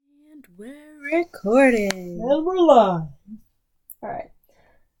We're recording. And we're live. Alright.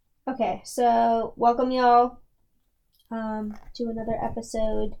 Okay, so welcome y'all to another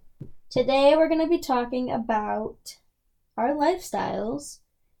episode. Today we're going to be talking about our lifestyles,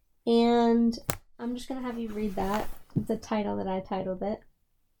 and I'm just going to have you read that, the title that I titled it.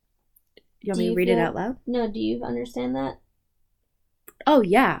 You want me to read it out loud? No, do you understand that? Oh,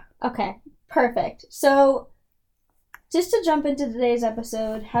 yeah. Okay, perfect. So, just to jump into today's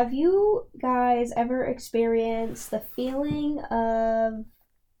episode, have you guys ever experienced the feeling of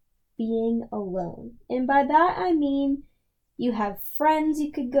being alone? And by that I mean you have friends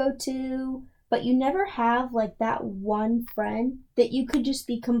you could go to, but you never have like that one friend that you could just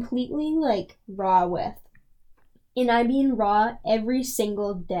be completely like raw with. And I mean raw every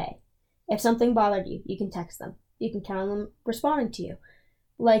single day. If something bothered you, you can text them. You can count on them responding to you.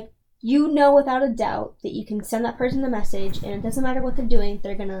 Like, you know without a doubt that you can send that person a message, and it doesn't matter what they're doing,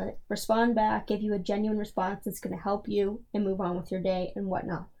 they're going to respond back, give you a genuine response that's going to help you and move on with your day and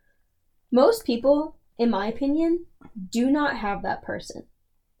whatnot. Most people, in my opinion, do not have that person.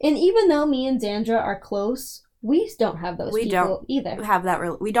 And even though me and Zandra are close, we don't have those people either.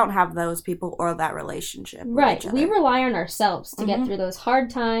 We don't have those people or that relationship. Right. We rely on ourselves to get through those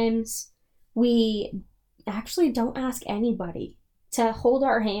hard times. We actually don't ask anybody to hold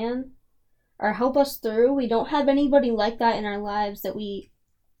our hand or help us through. We don't have anybody like that in our lives that we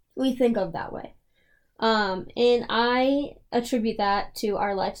think of that way. And I attribute that to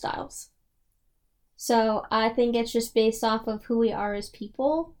our lifestyles. So I think it's just based off of who we are as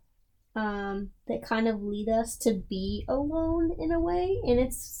people that kind of lead us to be alone in a way. And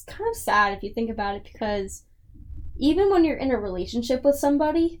it's kind of sad if you think about it, because even when you're in a relationship with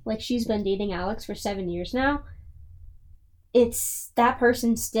somebody, like she's been dating Alex for 7 years now, it's that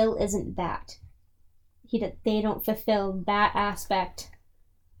person still isn't that. They don't fulfill that aspect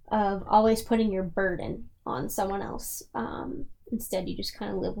of always putting your burden on someone else. Instead, you just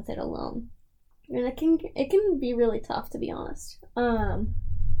kind of live with it alone, and it can be really tough, to be honest.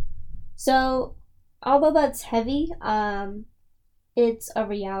 So although that's heavy, it's a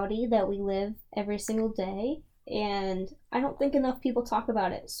reality that we live every single day, and I don't think enough people talk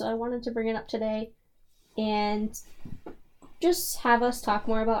about it. So I wanted to bring it up today and just have us talk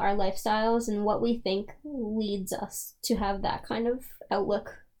more about our lifestyles and what we think leads us to have that kind of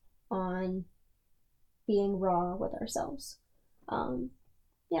outlook on being raw with ourselves.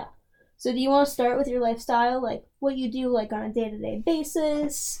 Yeah. So do you want to start with your lifestyle, like what you do like on a day-to-day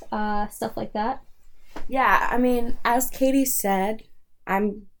basis, stuff like that? Yeah, I mean, as Katie said,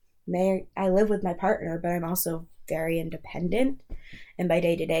 I'm married. I live with my partner, but I'm also very independent, and my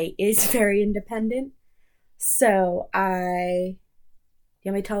day-to-day is very independent. So do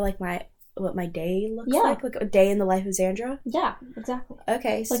you want me to tell like what my day looks like a day in the life of Zandra? Yeah, exactly.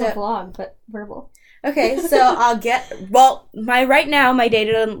 Okay, it's like a vlog, but verbal. Okay, so right now my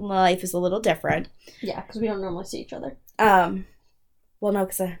day-to-day life is a little different. Yeah, because we don't normally see each other. No,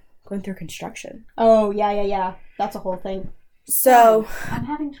 because I'm going through construction. Oh, yeah. That's a whole thing. So I'm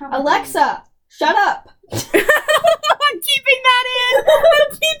having trouble. Alexa, shut up! I'm keeping that in!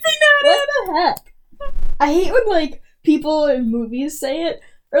 What the heck? I hate when, like, people in movies say it,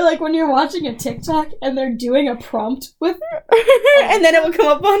 or, like, when you're watching a TikTok and they're doing a prompt with and then it will come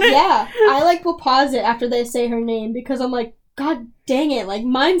up on it? Yeah. I, like, will pause it after they say her name, because I'm like, God dang it, like,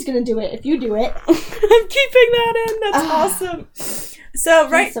 mine's gonna do it if you do it. I'm keeping that in. That's awesome. So,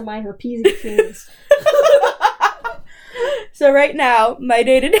 right... Some of her P's and Q's. So, right now, my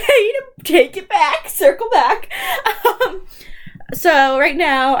day-to-day, to circle back. So, right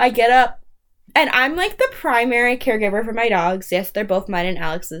now, I get up, and I'm, like, the primary caregiver for my dogs. Yes, they're both mine and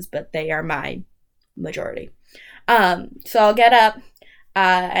Alex's, but they are my majority. So I'll get up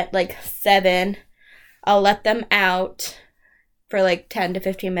at, like, 7. I'll let them out for, like, 10 to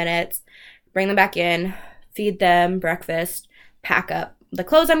 15 minutes. Bring them back in. Feed them breakfast. Pack up the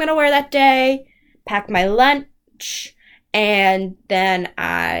clothes I'm going to wear that day. Pack my lunch. And then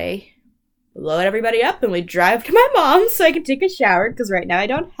I load everybody up and we drive to my mom's so I can take a shower, because right now I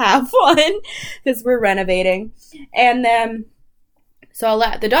don't have one because we're renovating. And then so I'll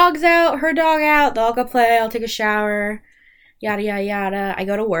let the dogs out, her dog out, they'll all go play, I'll take a shower, yada yada yada. I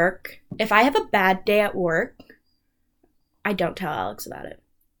go to work. If I have a bad day at work, I don't tell Alex about it.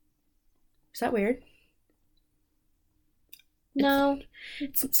 Is that weird? No.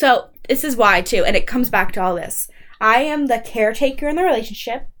 So this is why too, and it comes back to all this. I am the caretaker in the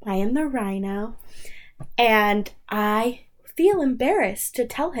relationship. I am the rhino. And I feel embarrassed to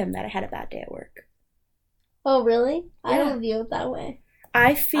tell him that I had a bad day at work. Oh, really? Yeah. I don't view it that way.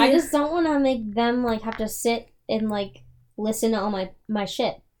 I just don't want to make them, like, have to sit and, like, listen to all my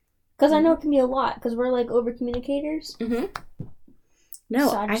shit. Because I know it can be a lot, because we're, like, over-communicators. Mm-hmm. No,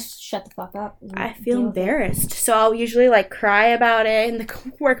 so I just shut the fuck up. I feel embarrassed. So I'll usually, like, cry about it in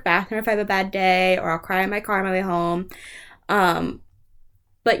the work bathroom if I have a bad day, or I'll cry in my car on my way home.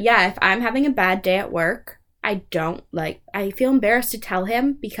 But yeah, if I'm having a bad day at work, I feel embarrassed to tell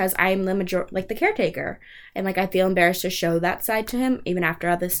him because I'm the caretaker. And, like, I feel embarrassed to show that side to him, even after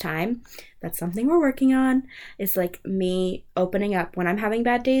all this time. That's something we're working on. It's, like, me opening up when I'm having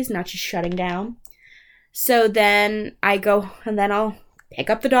bad days, not just shutting down. So then I go, and then I'll pick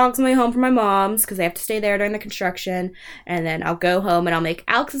up the dogs on my way home from my mom's because they have to stay there during the construction. And then I'll go home and I'll make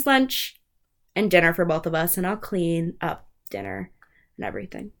Alex's lunch and dinner for both of us. And I'll clean up dinner and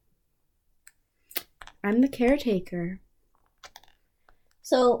everything. I'm the caretaker.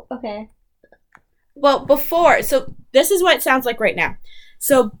 So, okay. Well, so this is what it sounds like right now.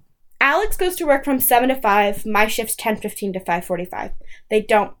 So Alex goes to work from 7 to 5. My shift's 10:15 to 5:45. They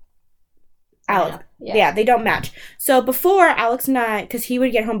don't. Alex. Yeah, they don't match. So before, Alex and I, because he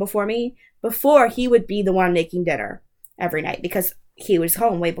would get home before me, he would be the one making dinner every night because he was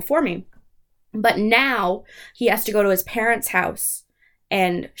home way before me. But now he has to go to his parents' house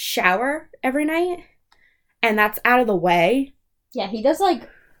and shower every night. And that's out of the way. Yeah, he does, like,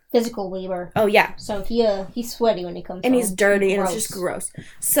 physical labor. Oh, yeah. So he's sweaty when he comes home. And he's dirty, and it's just gross.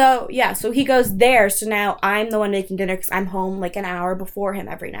 So, yeah, so he goes there. So now I'm the one making dinner because I'm home, like, an hour before him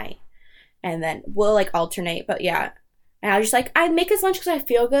every night. And then we'll, like, alternate. But, yeah. And I was just, like, I make his lunch because I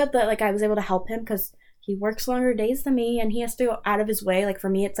feel good that, like, I was able to help him because he works longer days than me, and he has to go out of his way. Like, for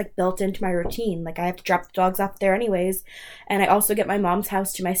me, it's, like, built into my routine. Like, I have to drop the dogs off there anyways. And I also get my mom's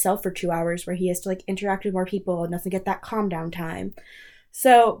house to myself for 2 hours where he has to, like, interact with more people and doesn't get that calm down time.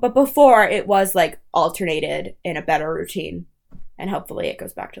 So, but before, it was, like, alternated in a better routine. And hopefully it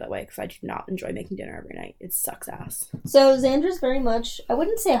goes back to that way because I do not enjoy making dinner every night. It sucks ass. So, Xandra's very much, I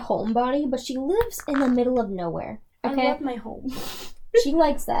wouldn't say a homebody, but she lives in the middle of nowhere. Okay? I love my home. She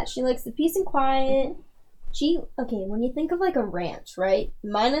likes that. She likes the peace and quiet. When you think of, like, a ranch, right?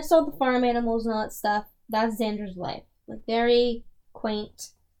 Minus all the farm animals and all that stuff, that's Xandra's life. Like, very quaint,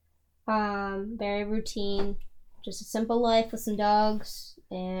 very routine, just a simple life with some dogs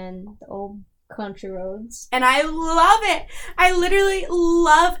and the old country roads. And I love it. I literally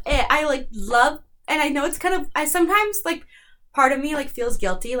love it. And I know it's kind of, I sometimes, like, part of me, like, feels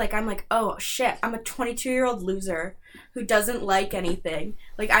guilty. Like, I'm like, oh, shit, I'm a 22-year-old loser who doesn't like anything.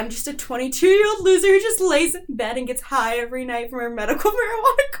 Like, I'm just a 22-year-old loser who just lays in bed and gets high every night from her medical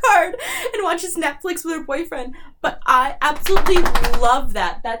marijuana card and watches Netflix with her boyfriend. But I absolutely love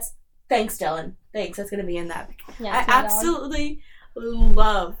that. Thanks, Dylan. Thanks, that's going to be in that. Yeah, I absolutely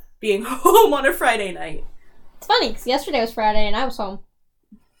love being home on a Friday night. It's funny, because yesterday was Friday and I was home.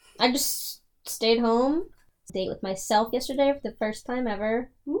 I just stayed home. Date with myself yesterday for the first time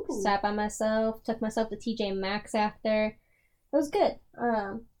ever. Ooh. Sat by myself, took myself to TJ Maxx after. It was good.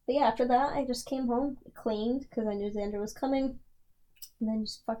 But yeah, after that, I just came home, cleaned, because I knew Xandra was coming, and then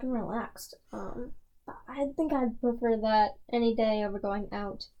just fucking relaxed. I think I'd prefer that any day over going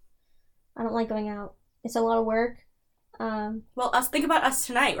out. I don't like going out. It's a lot of work. Well, think about us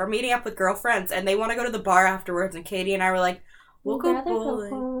tonight. We're meeting up with girlfriends, and they want to go to the bar afterwards, and Katie and I were like, we'll go bowling.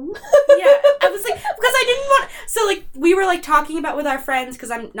 Go home. Yeah, I was like, because I didn't want, so, like, we were, like, talking about with our friends,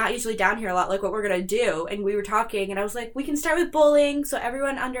 because I'm not usually down here a lot, like, what we're gonna do, and we were talking, and I was like, we can start with bowling, so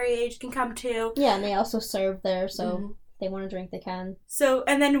everyone underage can come too. Yeah, and they also serve there, so if they want to drink, they can. So,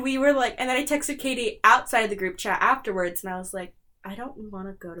 and then we were, like, and then I texted Katie outside of the group chat afterwards, and I was like, I don't want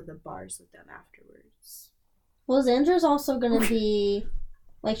to go to the bars with them afterwards. Well, Xandra's also gonna be...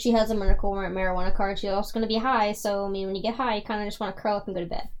 Like, she has a medical marijuana card. She's also going to be high, so, I mean, when you get high, you kind of just want to curl up and go to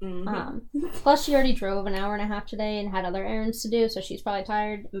bed. Mm-hmm. Plus, she already drove an hour and a half today and had other errands to do, so she's probably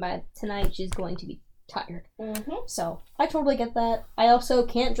tired. And by tonight, she's going to be tired. Mm-hmm. So, I totally get that. I also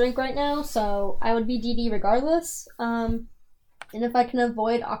can't drink right now, so I would be DD regardless. And if I can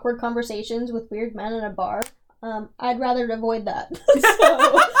avoid awkward conversations with weird men in a bar, I'd rather avoid that.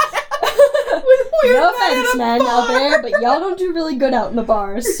 So... No offense, men out there, but y'all don't do really good out in the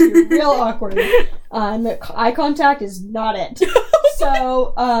bars. You're real awkward. And eye contact is not it.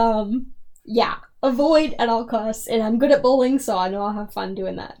 So, yeah. Avoid at all costs. And I'm good at bowling, so I know I'll have fun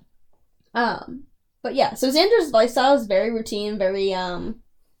doing that. But yeah, so Xandra's lifestyle is very routine, very,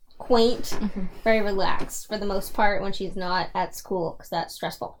 quaint, very relaxed for the most part when she's not at school, because that's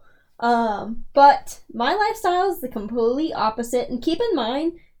stressful. But my lifestyle is the completely opposite. And keep in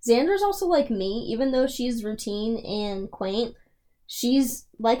mind, Xandra's also like me, even though she's routine and quaint, she's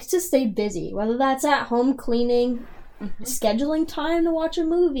likes to stay busy, whether that's at home cleaning, scheduling time to watch a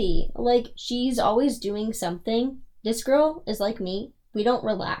movie. Like, she's always doing something. This girl is like me. We don't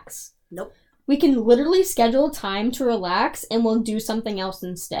relax. Nope. We can literally schedule time to relax and we'll do something else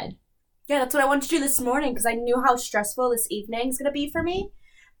instead. Yeah, that's what I wanted to do this morning because I knew how stressful this evening's going to be for me.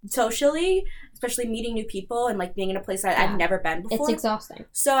 Socially, especially meeting new people and like being in a place that I've never been before. It's exhausting.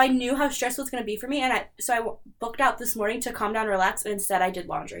 So I knew how stressful it's going to be for me, and I booked out this morning to calm down and relax, and instead I did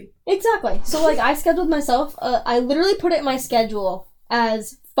laundry. Exactly. So like I scheduled myself, I literally put it in my schedule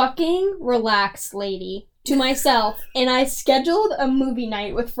as fucking relax, lady, to myself, and I scheduled a movie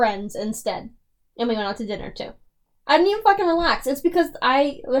night with friends instead. And we went out to dinner too. I didn't even fucking relax. It's because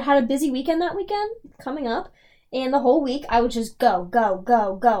I had a busy weekend that weekend coming up. And the whole week, I would just go.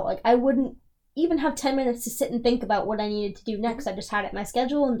 Like, I wouldn't even have 10 minutes to sit and think about what I needed to do next. I just had it in my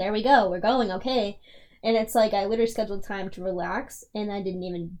schedule, and there we go. We're going, okay. And it's like, I literally scheduled time to relax, and I didn't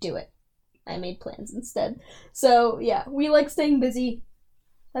even do it. I made plans instead. So, yeah, we like staying busy.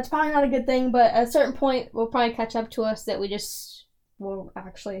 That's probably not a good thing, but at a certain point, will probably catch up to us that we just will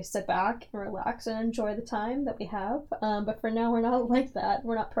actually sit back and relax and enjoy the time that we have. But for now, we're not like that.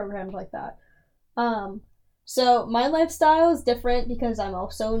 We're not programmed like that. So my lifestyle is different because I'm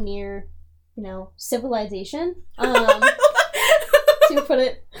also near, civilization. To put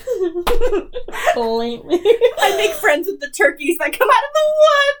it blatantly. I make friends with the turkeys that come out of the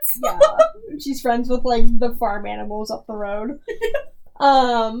woods. Yeah. She's friends with like the farm animals up the road.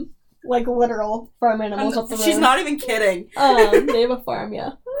 Like literal farm animals up the road. She's not even kidding. They have a farm,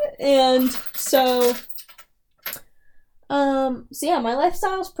 yeah. And so yeah, my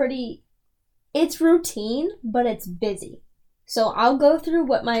lifestyle's pretty. It's routine, but it's busy. So I'll go through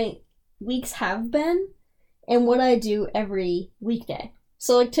what my weeks have been and what I do every weekday.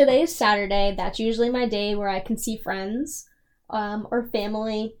 So like today's Saturday, that's usually my day where I can see friends or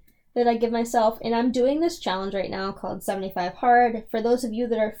family that I give myself. And I'm doing this challenge right now called 75 Hard. For those of you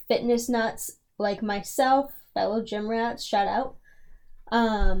that are fitness nuts like myself, fellow gym rats, shout out.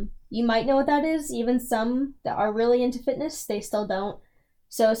 You might know what that is. Even some that are really into fitness, they still don't.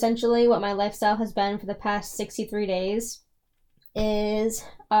 So essentially what my lifestyle has been for the past 63 days is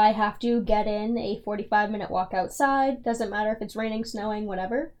I have to get in a 45-minute walk outside. Doesn't matter if it's raining, snowing,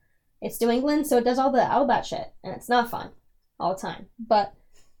 whatever. It's New England, so it does all that shit. And it's not fun all the time. But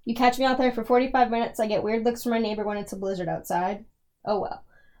you catch me out there for 45 minutes, I get weird looks from my neighbor when it's a blizzard outside. Oh well.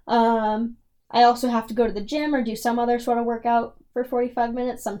 I also have to go to the gym or do some other sort of workout for 45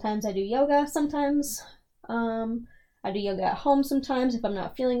 minutes. Sometimes I do yoga, sometimes I do yoga at home sometimes if I'm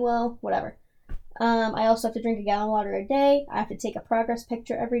not feeling well, whatever. I also have to drink a gallon of water a day. I have to take a progress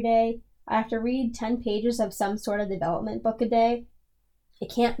picture every day. I have to read 10 pages of some sort of development book a day.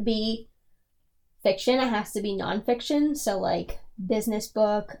 It can't be fiction. It has to be nonfiction. So like business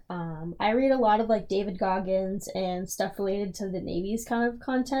book. I read a lot of like David Goggins and stuff related to the Navy's kind of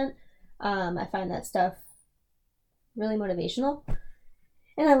content. I find that stuff really motivational.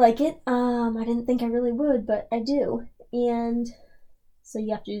 And I like it. I didn't think I really would, but I do. And so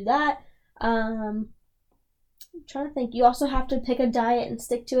you have to do that. I'm trying to think. You also have to pick a diet and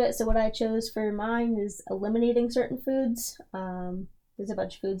stick to it. So what I chose for mine is eliminating certain foods. There's a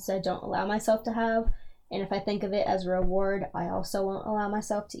bunch of foods that I don't allow myself to have. And if I think of it as a reward, I also won't allow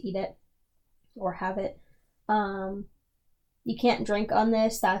myself to eat it or have it. You can't drink on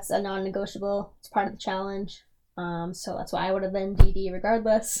this. That's a non-negotiable. It's part of the challenge. So that's why I would have been DD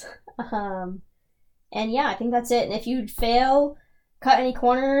regardless. And yeah, I think that's it. And if you fail, cut any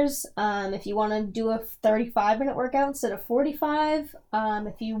corners. If you want to do a 35-minute workout instead of 45.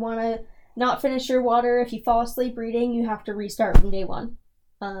 If you want to not finish your water, if you fall asleep reading, you have to restart from day one.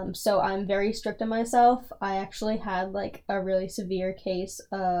 So I'm very strict on myself. I actually had like a really severe case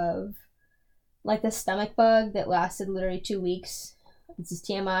of like the stomach bug that lasted literally 2 weeks. This is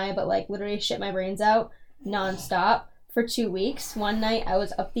TMI, but like literally shit my brains out nonstop for 2 weeks. One night I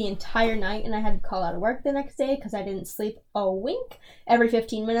was up the entire night and I had to call out of work the next day because I didn't sleep a wink. Every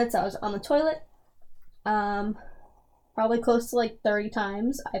 15 minutes I was on the toilet. Probably close to like 30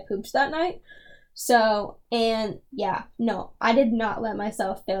 times I pooped that night. So, and yeah, no, I did not let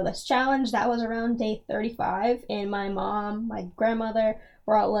myself fail this challenge. That was around day 35, and my mom, my grandmother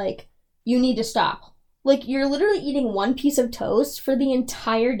were all like, you need to stop. Like, you're literally eating one piece of toast for the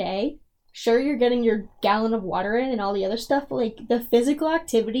entire day. Sure, you're getting your gallon of water in and all the other stuff, but like, the physical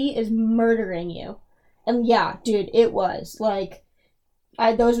activity is murdering you. And yeah, dude, it was. Like,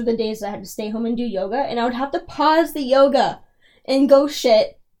 those were the days that I had to stay home and do yoga, and I would have to pause the yoga and go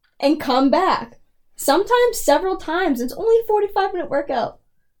shit and come back. Sometimes several times. It's only a 45-minute workout.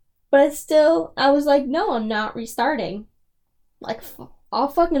 But it's still, I was like, no, I'm not restarting. Like, I'll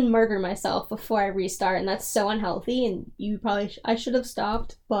fucking murder myself before I restart, and that's so unhealthy, and I should have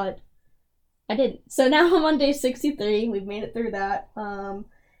stopped, but I didn't. So now I'm on day 63. We've made it through that.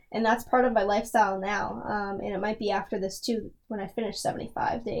 And that's part of my lifestyle now. And it might be after this too, when I finish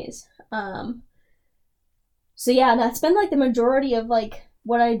 75 days. So yeah, that's been like the majority of like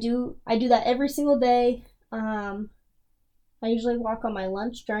what I do. I do that every single day. I usually walk on my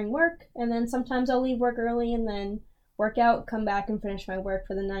lunch during work, and then sometimes I'll leave work early and then work out, come back and finish my work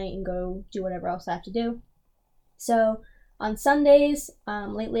for the night and go do whatever else I have to do. So on Sundays,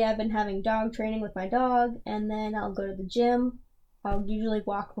 lately I've been having dog training with my dog, and then I'll go to the gym. I'll usually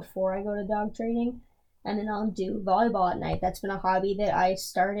walk before I go to dog training, and then I'll do volleyball at night. That's been a hobby that I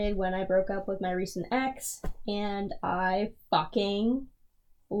started when I broke up with my recent ex, and I fucking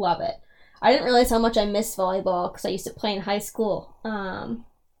love it. I didn't realize how much I missed volleyball because I used to play in high school,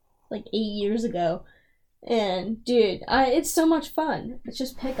 like 8 years ago. And dude, it's so much fun. It's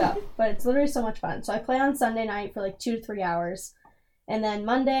just pickup, but it's literally so much fun. So I play on Sunday night for like 2 to 3 hours. And then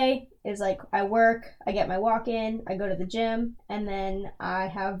Monday is like I work, I get my walk in, I go to the gym, and then I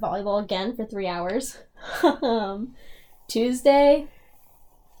have volleyball again for 3 hours. Tuesday,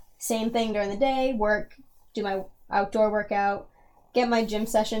 same thing during the day, work, do my outdoor workout, get my gym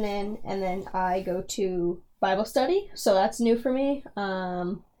session in, and then I go to Bible study. So that's new for me.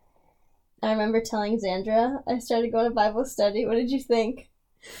 I remember telling Xandra I started going to Bible study. What did you think?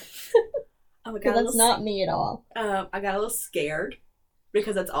 Oh my god, that's not me at all. I got a little scared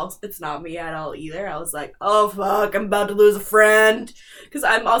because it's not me at all either. I was like, oh fuck, I'm about to lose a friend. Because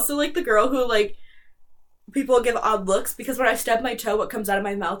I'm also like the girl who like people give odd looks because when I stub my toe, what comes out of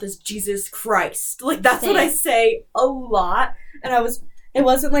my mouth is Jesus Christ. Like that's what I say a lot. And it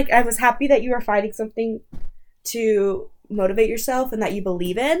wasn't like I was happy that you were finding something to motivate yourself and that you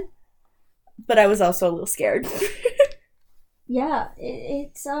believe in. But I was also a little scared. Yeah,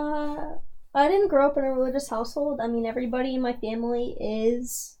 it's, I didn't grow up in a religious household. I mean, everybody in my family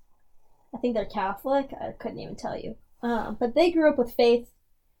is, I think they're Catholic. I couldn't even tell you. But they grew up with faith.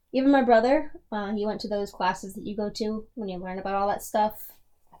 Even my brother, he went to those classes that you go to when you learn about all that stuff.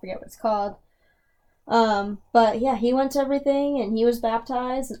 I forget what it's called. But yeah, he went to everything and he was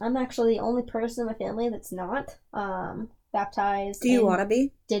baptized. And I'm actually the only person in my family that's not. Baptized. Do you want to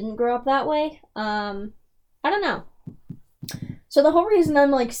be? Didn't grow up that way. I don't know. So the whole reason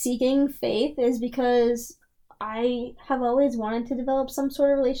I'm like seeking faith is because I have always wanted to develop some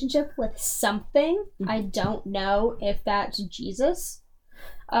sort of relationship with something. Mm-hmm. I don't know if that's Jesus.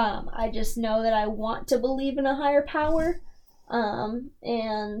 I just know that I want to believe in a higher power,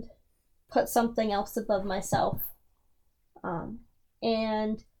 and put something else above myself.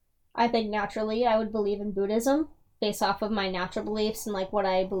 And I think naturally I would believe in Buddhism, based off of my natural beliefs and like what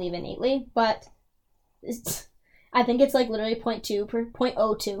I believe innately, but I think it's like literally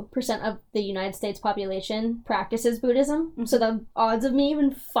 0.02% of the United States population practices Buddhism. Mm-hmm. So the odds of me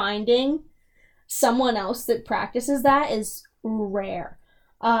even finding someone else that practices that is rare.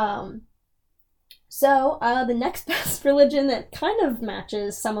 So the next best religion that kind of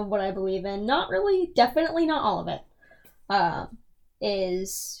matches some of what I believe in, not really, definitely not all of it,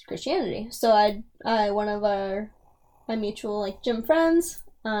 is Christianity. So one of my mutual like gym friends,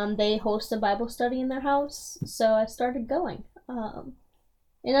 they host a Bible study in their house, so I started going,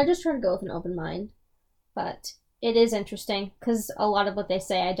 and I just try to go with an open mind, but it is interesting because a lot of what they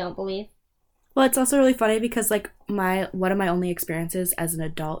say I don't believe. Well, it's also really funny because like one of my only experiences as an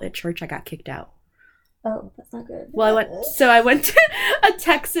adult at church, I got kicked out. Oh, that's not good. Well, I went to a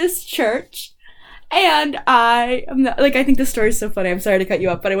Texas church. And I think this story is so funny. I'm sorry to cut you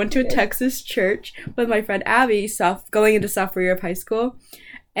off, but I went to a Texas church with my friend Abby, going into sophomore year of high school,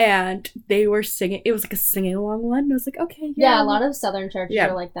 and they were singing. It was like a singing along one. And I was like, okay, yeah. A lot of Southern churches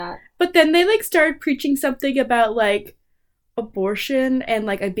are like that. But then they like started preaching something about like abortion and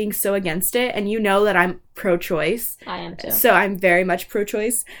like being so against it, and you know that I'm pro-choice. I am too. So I'm very much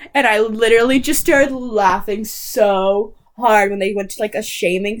pro-choice, and I literally just started laughing so hard when they went to like a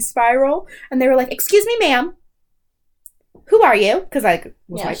shaming spiral, and they were like, "Excuse me, ma'am, who are you?" Because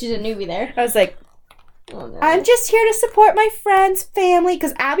she's a newbie there. I was like, oh, no. I'm just here to support my friend's family,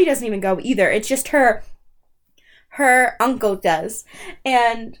 because Abby doesn't even go either. It's just her uncle does,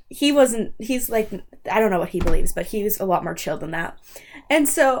 and he's like, I don't know what he believes, but he was a lot more chill than that. And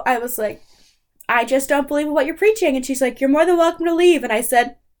so I was like, I just don't believe in what you're preaching. And she's like, you're more than welcome to leave. And I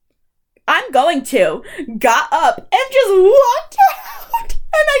said, I'm going to. Got up and just walked out. And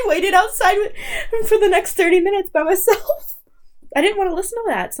I waited outside for the next 30 minutes by myself. I didn't want to listen to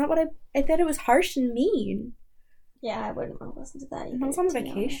that. It's not what I thought it was harsh and mean. Yeah, I wouldn't want to listen to that either. I was on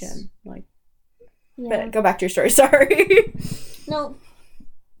vacation. But go back to your story. Sorry. No.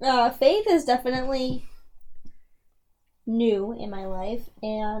 Faith is definitely new in my life,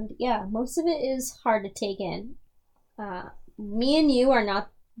 and yeah, most of it is hard to take in. Me and you are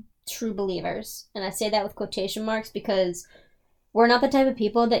not true believers, and I say that with quotation marks because we're not the type of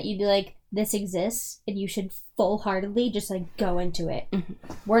people that you'd be like, this exists and you should full-heartedly just like go into it. Mhm.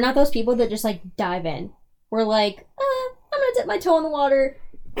 We're not those people that just like dive in. We're like, I'm gonna dip my toe in the water,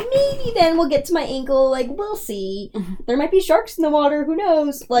 maybe then we'll get to my ankle, like we'll see. There might be sharks in the water, who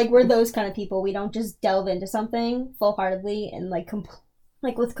knows. Like, we're those kind of people. We don't just delve into something full-heartedly and like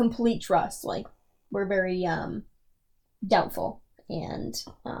like with complete trust. Like, we're very doubtful and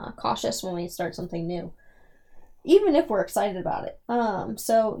cautious when we start something new, even if we're excited about it.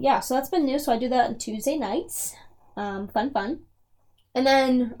 So that's been new. So I do that on Tuesday nights. Fun. And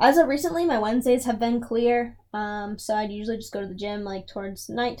then as of recently, my Wednesdays have been clear. So I'd usually just go to the gym like towards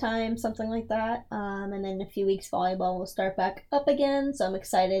nighttime, something like that. And then in a few weeks, volleyball will start back up again. So I'm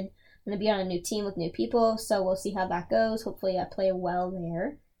excited. I'm gonna be on a new team with new people. So we'll see how that goes. Hopefully I play well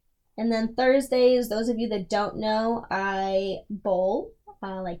there. And then Thursdays, those of you that don't know, I bowl,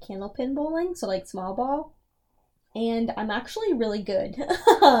 like candlepin bowling, so like small ball. And I'm actually really good.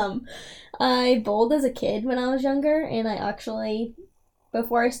 I bowled as a kid when I was younger, and I actually,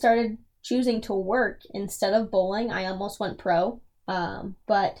 before I started choosing to work instead of bowling, I almost went pro.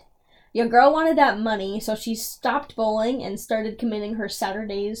 But your girl wanted that money, so she stopped bowling and started committing her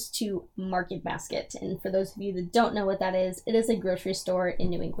Saturdays to Market Basket. And for those of you that don't know what that is, it is a grocery store in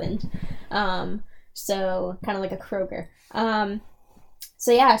New England. So kind of like a Kroger.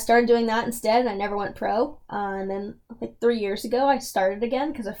 So yeah, I started doing that instead, and I never went pro. And then like 3 years ago, I started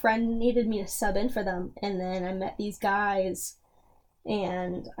again because a friend needed me to sub in for them. And then I met these guys,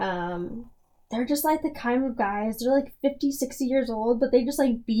 and they're just like the kind of guys, they're like 50, 60 years old, but they just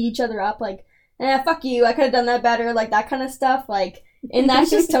like beat each other up, like, fuck you, I could have done that better, like that kind of stuff. Like, and that's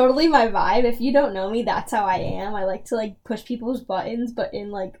just totally my vibe. If you don't know me, that's how I am. I like to like push people's buttons, but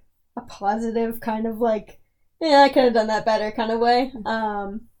in like a positive kind of like, I could have done that better kind of way.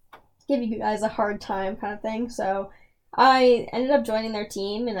 Give you guys a hard time kind of thing. So I ended up joining their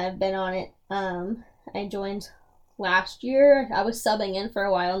team, and I've been on it. I joined last year. I was subbing in for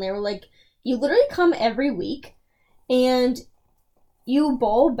a while, and they were like, you literally come every week, and you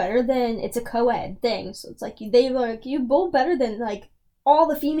bowl better than, it's a co-ed thing. So it's like, they were like, you bowl better than like all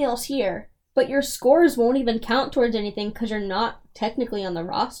the females here, but your scores won't even count towards anything because you're not technically on the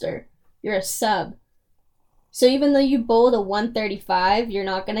roster. You're a sub. So even though you bowled a 135, you're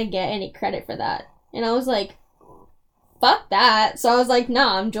not going to get any credit for that. And I was like, fuck that. So I was like,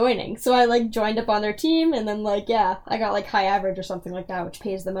 nah, I'm joining. So I like joined up on their team, and then like, yeah, I got like high average or something like that, which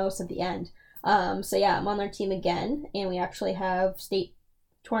pays the most at the end. So yeah, I'm on their team again, and we actually have state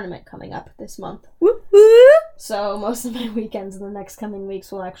tournament coming up this month. Whoop, whoop. So most of my weekends in the next coming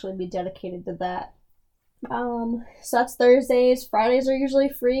weeks will actually be dedicated to that. So that's Thursdays. Fridays are usually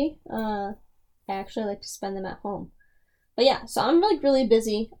free. I actually like to spend them at home. But yeah, so I'm like really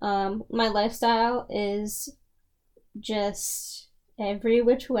busy. My lifestyle is just every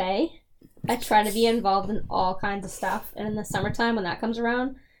which way. I try to be involved in all kinds of stuff. And in the summertime, when that comes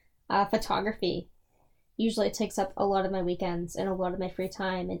around, photography usually takes up a lot of my weekends and a lot of my free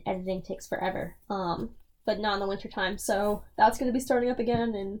time, and editing takes forever. But not in the wintertime. So that's going to be starting up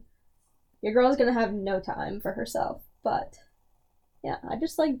again, and your girl's going to have no time for herself. But yeah, I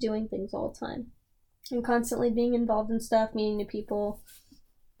just like doing things all the time. And constantly being involved in stuff, meeting new people,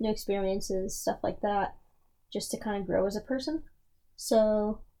 new experiences, stuff like that, just to kind of grow as a person.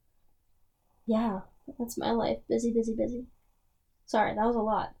 So, yeah, that's my life. Busy. Sorry, that was a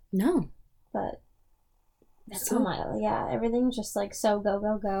lot. No. But that's all everything's just like so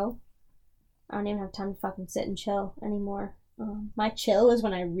go. I don't even have time to fucking sit and chill anymore. My chill is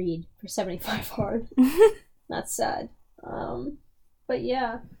when I read for 75 hard. That's sad. But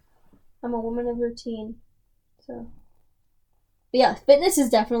yeah, I'm a woman of routine. So, but yeah, fitness is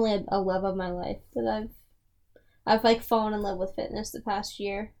definitely a love of my life. That I've like fallen in love with fitness the past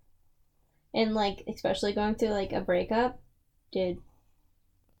year, and like especially going through like a breakup, dude.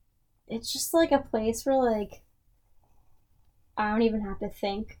 It's just like a place where like I don't even have to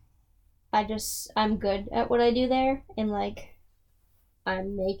think. I'm good at what I do there, and like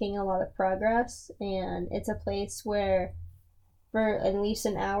I'm making a lot of progress, and it's a place where for at least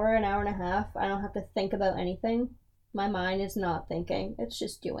an hour and a half, I don't have to think about anything. My mind is not thinking, it's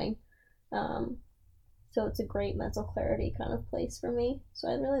just doing. So it's a great mental clarity kind of place for me. So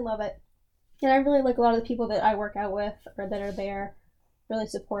I really love it. And I really like a lot of the people that I work out with or that are there, really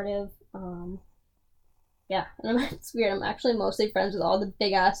supportive. But Yeah, and it's weird. I'm actually mostly friends with all the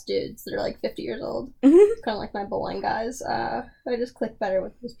big ass dudes that are like 50 years old. Mhm. Kind of like my bowling guys. I just click better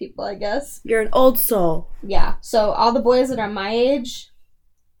with those people, I guess. You're an old soul. Yeah. So all the boys that are my age,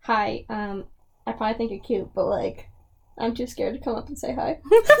 hi. I probably think you're cute, but like, I'm too scared to come up and say hi.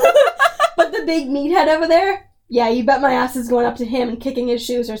 But the big meathead over there, yeah, you bet my ass is going up to him and kicking his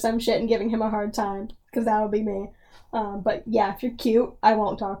shoes or some shit and giving him a hard time, because that'll be me. But yeah, if you're cute, I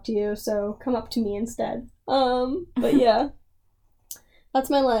won't talk to you, so come up to me instead. But yeah, that's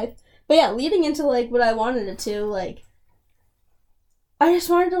my life. But yeah, leading into like what I wanted it to, like, I just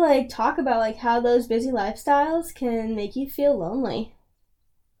wanted to like talk about like how those busy lifestyles can make you feel lonely.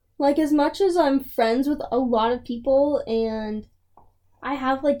 Like, as much as I'm friends with a lot of people and I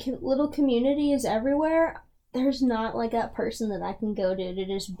have like little communities everywhere, there's not like that person that I can go to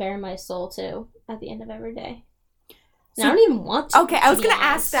just bare my soul to at the end of every day. And I don't even want to. Okay, I was going to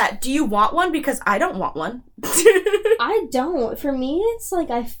honest. ask that. Do you want one? Because I don't want one. I don't. For me, it's like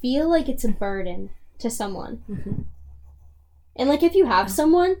I feel like it's a burden to someone. Mhm. And like if you have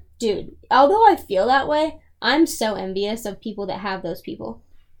someone, dude, although I feel that way, I'm so envious of people that have those people.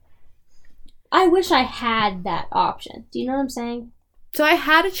 I wish I had that option. Do you know what I'm saying? So I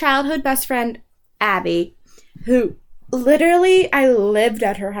had a childhood best friend, Abby, who literally I lived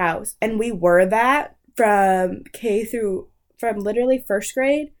at her house, and we were that from literally first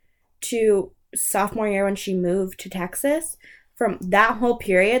grade to sophomore year when she moved to Texas. From that whole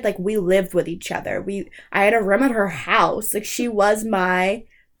period, like, we lived with each other. I had a room at her house. Like, she was my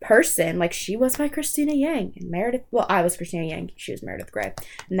person. Like, she was my Christina Yang and Meredith. Well, I was Christina Yang. She was Meredith Grey,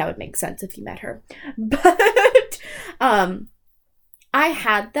 and that would make sense if you met her. But I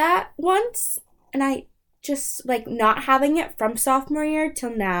had that once, and I just, like, not having it from sophomore year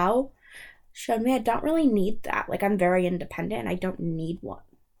till now showed me I don't really need that. Like, I'm very independent, and I don't need one.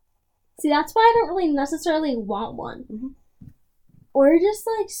 See, that's why I don't really necessarily want one. Mm-hmm. We're just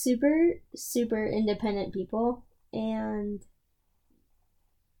like super, super independent people, and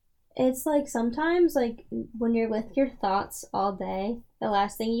it's like sometimes, like, when you're with your thoughts all day, the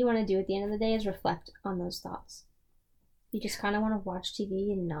last thing you want to do at the end of the day is reflect on those thoughts. You just kind of want to watch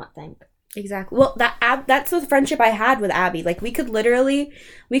TV and not think. Exactly. Well, that's the friendship I had with Abby. Like, we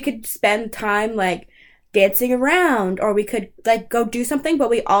could spend time, like, dancing around, or we could, like, go do something, but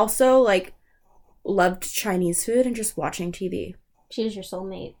we also, like, loved Chinese food and just watching TV. She was your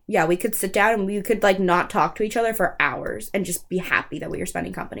soulmate. Yeah, we could sit down and we could, like, not talk to each other for hours and just be happy that we were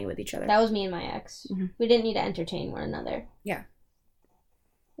spending company with each other. That was me and my ex. Mhm. We didn't need to entertain one another. Yeah.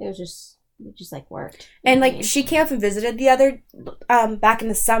 It just like worked. And, like, she came up and visited the other, back in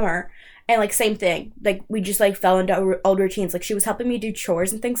the summer, and, like, same thing. Like, we just, like, fell into old routines. Like, she was helping me do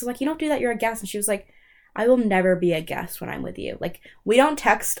chores and things. I was like, you don't do that, you're a guest. And she was like, I will never be a guest when I'm with you. Like, we don't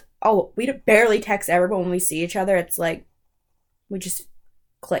text. Oh, we barely text ever, but when we see each other, it's like, we just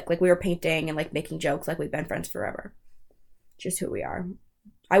click. Like, we were painting and, like, making jokes. Like, we've been friends forever. Just who we are.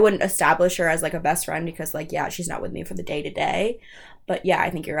 I wouldn't establish her as, like, a best friend because, like, yeah, she's not with me for the day-to-day. But, yeah, I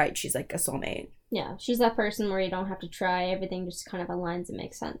think you're right. She's, like, a soulmate. Yeah, she's that person where you don't have to try. Everything just kind of aligns and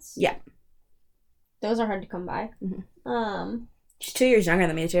makes sense. Yeah. Those are hard to come by. Mm-hmm. She's 2 years younger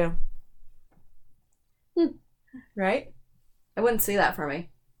than me, too. Right? I wouldn't see that for me.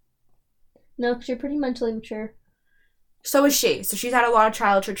 No, because you're pretty mentally mature. So is she. So she's had a lot of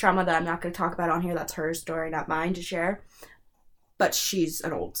childhood trauma that I'm not going to talk about on here. That's her story, not mine to share. But she's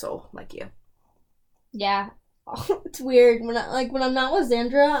an old soul like you. Yeah. It's weird. When I'm not with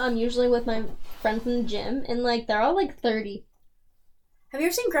Xandra, I'm usually with my friends from the gym, and, like, they're all, like, 30. Have you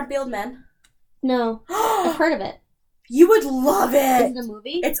ever seen Grumpy Old Men? No. I've heard of it. You would love it. Is it a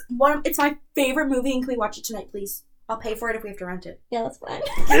movie? It's my favorite movie, and can we watch it tonight, please? I'll pay for it if we have to rent it. Yeah, that's fine.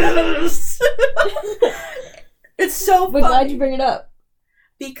 It's so funny. But glad you bring it up.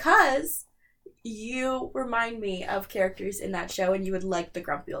 Because you remind me of characters in that show, and you would like the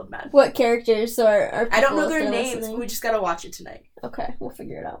Grumpy Old Men. What characters? So are I don't know people, their if they're names. listening? We just gotta watch it tonight. Okay, we'll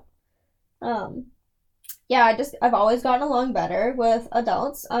figure it out. Yeah, I've always gotten along better with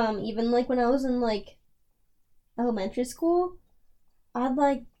adults. Even, like, when I was in, like, elementary school, I'd,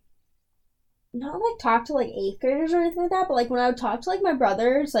 like, not, like, talk to, like, 8th graders or anything like that, but, like, when I would talk to, like, my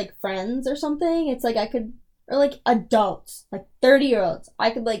brother's, like, friends or something, it's, like, I could, or, like, adults, like, 30-year-olds,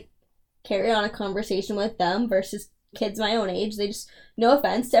 I could, like, carry on a conversation with them versus kids my own age. They just, no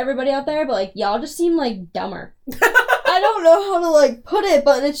offense to everybody out there, but, like, y'all just seem, like, dumber. I don't know how to, like, put it,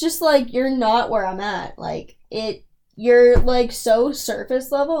 but it's just, like, you're not where I'm at. Like, you're, like, so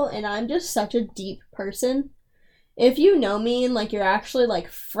surface level, and I'm just such a deep person. If you know me and, like, you're actually, like,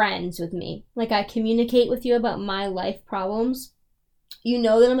 friends with me, like, I communicate with you about my life problems, you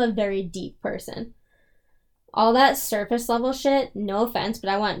know that I'm a very deep person. all that surface level shit, no offense, but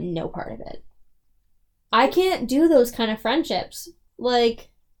I want no part of it. I can't do those kind of friendships. Like,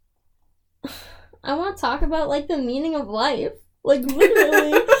 I want to talk about, like, the meaning of life. Like,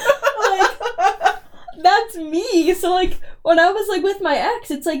 literally. Like, that's me. So, like, when I was, like, with my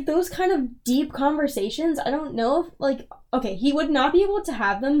ex, it's, like, those kind of deep conversations, I don't know if, like, okay, he would not be able to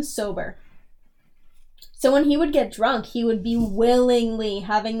have them sober. So when he would get drunk, he would be willingly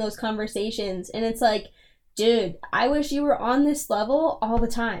having those conversations. And it's like, dude, I wish you were on this level all the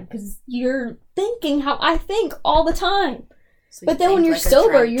time. Because you're thinking how I think all the time. So But then when you're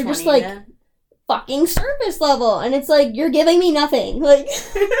sober, you're just like, fucking surface level. And it's like, you're giving me nothing. Like,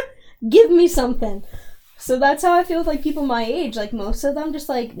 give me something. So that's how I feel with, like, people my age. Like, most of them just,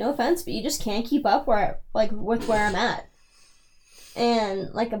 like, no offense, but you just can't keep up with where I'm at. And,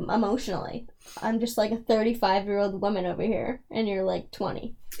 like, emotionally. I'm just, like, a 35-year-old woman over here. And you're, like,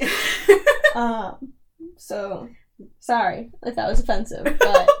 20. So, sorry if that was offensive,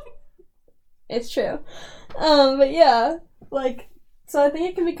 but it's true. But yeah, like, so I think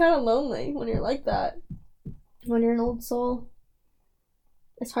it can be kind of lonely when you're like that. When you're an old soul.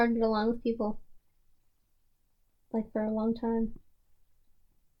 It's hard to get along with people. Like, for a long time.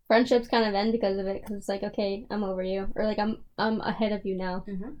 Friendships kind of end because of it, because it's like, okay, I'm over you. Or, like, I'm ahead of you now.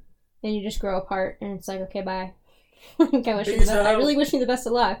 Mm-hmm. And you just grow apart, and it's like, okay, bye. Like, I really wish you the best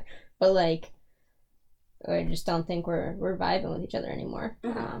of luck, but, like, I just don't think we're vibing with each other anymore.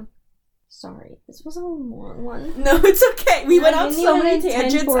 Mm-hmm. Sorry, this was a long one. No, it's okay. We went on so many intend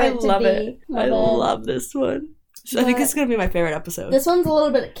tangents. for I it to love be. it. My I bad. love this one. I think this is going to be my favorite episode. This one's a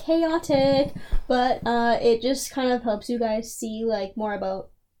little bit chaotic, but it just kind of helps you guys see, like, more about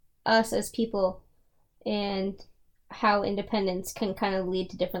us as people and how independence can kind of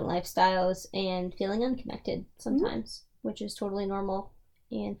lead to different lifestyles and feeling unconnected sometimes, which is totally normal.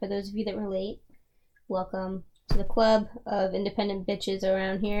 And for those of you that relate, welcome to the club of independent bitches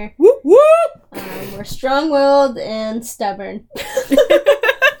around here. Whoop, whoop! We're strong-willed and stubborn.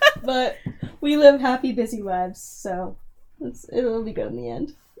 But we live happy, busy lives, so it'll be good in the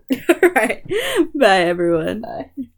end. All right. Bye, everyone. Bye.